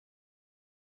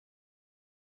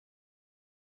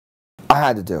I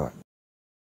had to do it.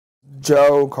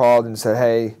 Joe called and said,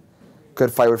 hey, good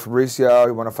fight with Fabricio.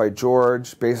 You want to fight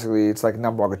George? Basically, it's like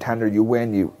number one contender. You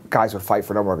win, you guys would fight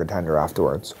for number one contender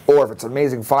afterwards. Or if it's an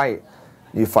amazing fight,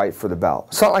 you fight for the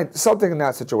belt. Something in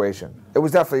that situation. It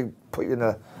was definitely put you in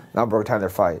a number one contender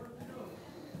fight.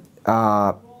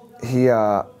 I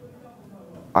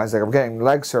was like, I'm getting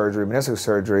leg surgery, meniscus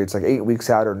surgery. It's like 8 weeks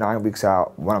out or 9 weeks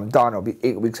out. When I'm done, it'll be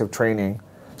 8 weeks of training.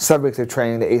 7 weeks of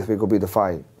training. The 8th week will be the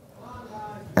fight.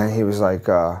 And he was like,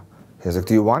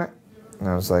 do you want it? And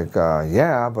I was like,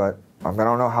 yeah, but I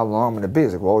don't know how long I'm going to be.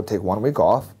 He's like, well, we'll take 1 week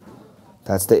off.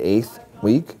 That's the 8th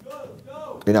week.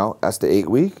 You know, that's the 8th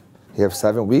week. You have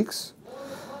 7 weeks.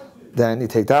 Then you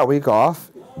take that week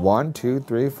off. 1, 2,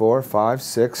 3, 4, 5,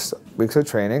 6 weeks of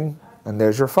training, and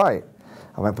there's your fight.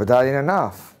 I'm like, but that ain't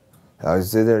enough. I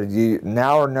was either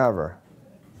now or never.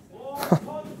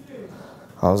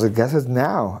 I was like, guess it's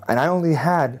now. And I only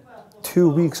had 2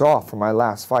 weeks off from my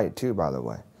last fight, too, by the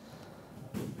way.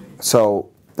 So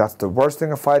that's the worst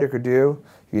thing a fighter could do.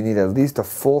 You need at least a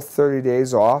full 30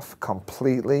 days off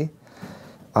completely,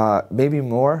 maybe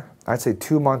more. I'd say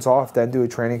 2 months off, then do a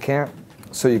training camp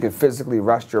so you can physically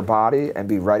rest your body and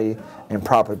be ready and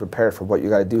properly prepared for what you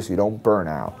got to do so you don't burn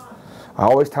out. I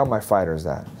always tell my fighters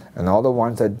that. And all the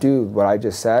ones that do what I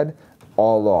just said,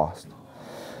 all lost.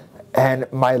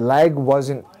 And my leg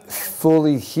wasn't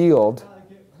fully healed.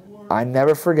 I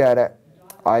never forget it.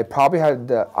 I probably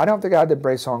had I don't think I had the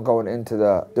brace on going into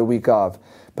the week of,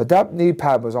 but that knee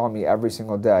pad was on me every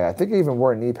single day. I think I even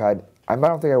wore a knee pad. I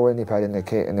don't think I wore a knee pad in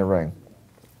the ring,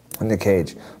 in the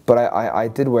cage, but I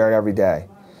did wear it every day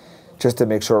just to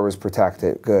make sure it was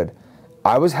protected. Good.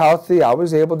 I was healthy. I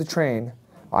was able to train.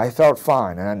 I felt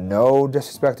fine, and no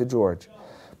disrespect to George,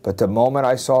 but the moment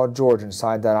I saw George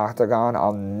inside that octagon,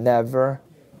 I'll never,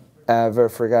 ever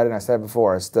forget it. And I said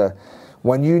before, it's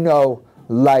when you know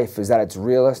life is that it's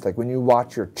realist, like when you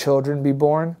watch your children be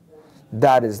born,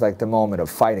 that is like the moment of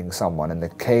fighting someone. In the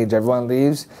cage, everyone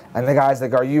leaves, and the guy's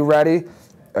like, are you ready?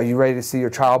 Are you ready to see your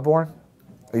child born?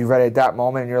 Are you ready at that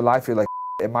moment in your life? You're like,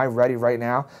 am I ready right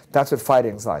now? That's what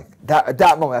fighting's like. At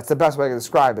that moment, that's the best way I can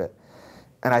describe it.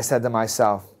 And I said to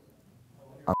myself,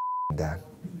 I'm dead.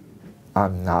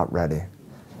 I'm not ready.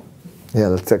 Yeah,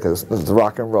 let's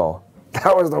rock and roll.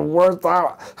 That was the worst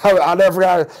time. I never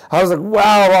forgot it. I was like,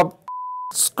 wow, I'm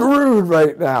screwed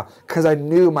right now. Because I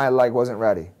knew my leg wasn't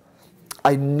ready.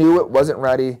 I knew it wasn't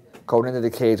ready going into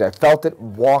the cage. I felt it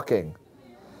walking.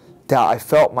 I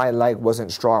felt my leg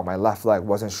wasn't strong. My left leg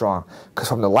wasn't strong. Because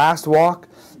from the last walk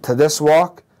to this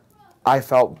walk, I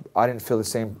didn't feel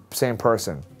the same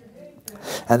person.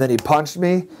 And then he punched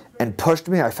me and pushed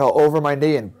me. I fell over my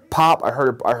knee and pop. I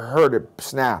heard it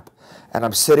snap. And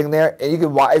I'm sitting there, and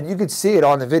you could see it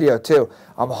on the video too.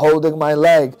 I'm holding my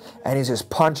leg, and he's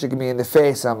just punching me in the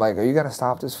face. And I'm like, are you going to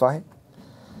stop this fight?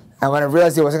 And when I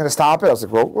realized he wasn't going to stop it, I was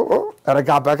like, whoa, whoa, whoa. And I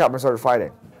got back up and started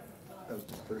fighting. That was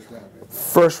the first round, right?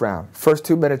 First round. First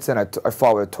 2 minutes in, I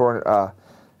fought with a torn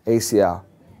ACL.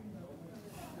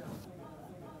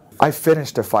 I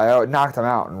finished the fight. I knocked him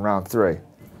out in round 3.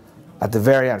 At the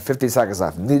very end, 50 seconds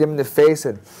left. Kneed him in the face,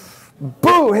 and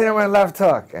boom, hit him with a left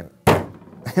hook. And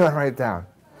he went right down.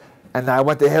 And then I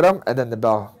went to hit him, and then the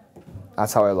bell.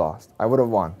 That's how I lost. I would have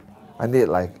won. I needed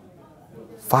like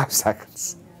 5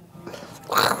 seconds.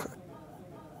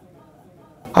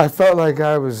 I felt like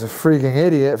I was a freaking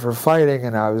idiot for fighting,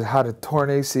 and I had a torn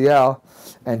ACL.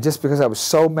 And just because I was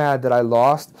so mad that I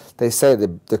lost, they say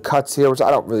the cuts here, which I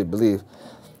don't really believe,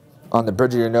 on the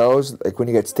bridge of your nose, like when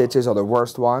you get stitches, are the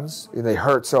worst ones. They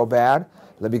hurt so bad.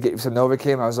 Let me get you some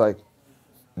novocaine. I was like,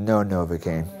 no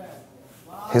novocaine.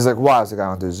 He's like, why? I was like, I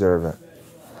don't deserve it.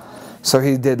 So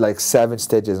he did like 7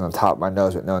 stitches on top of my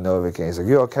nose with no novocaine. He's like,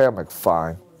 you okay? I'm like,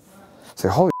 fine. He's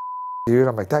like, holy dude.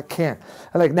 I'm like, that can't.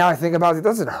 And like now I think about it, it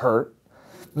doesn't hurt.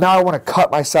 Now I want to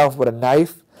cut myself with a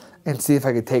knife and see if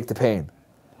I could take the pain.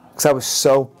 Because I was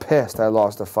so pissed I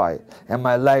lost the fight. And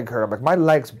my leg hurt. I'm like, my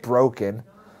leg's broken.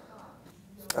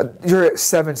 Your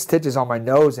 7 stitches on my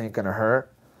nose ain't going to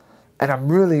hurt. And I'm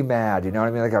really mad, you know what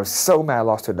I mean? Like I was so mad I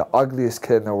lost to the ugliest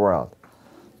kid in the world.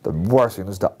 The worst thing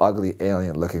was the ugly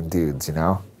alien-looking dudes, you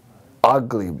know?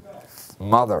 Ugly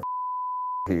mother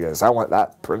he is. I want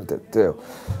that printed, too.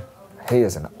 He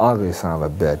is an ugly son of a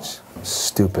bitch.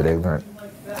 Stupid, ignorant.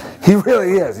 He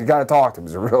really is. You got to talk to him.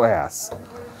 He's a real ass.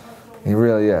 He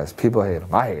really is. People hate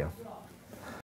him. I hate him.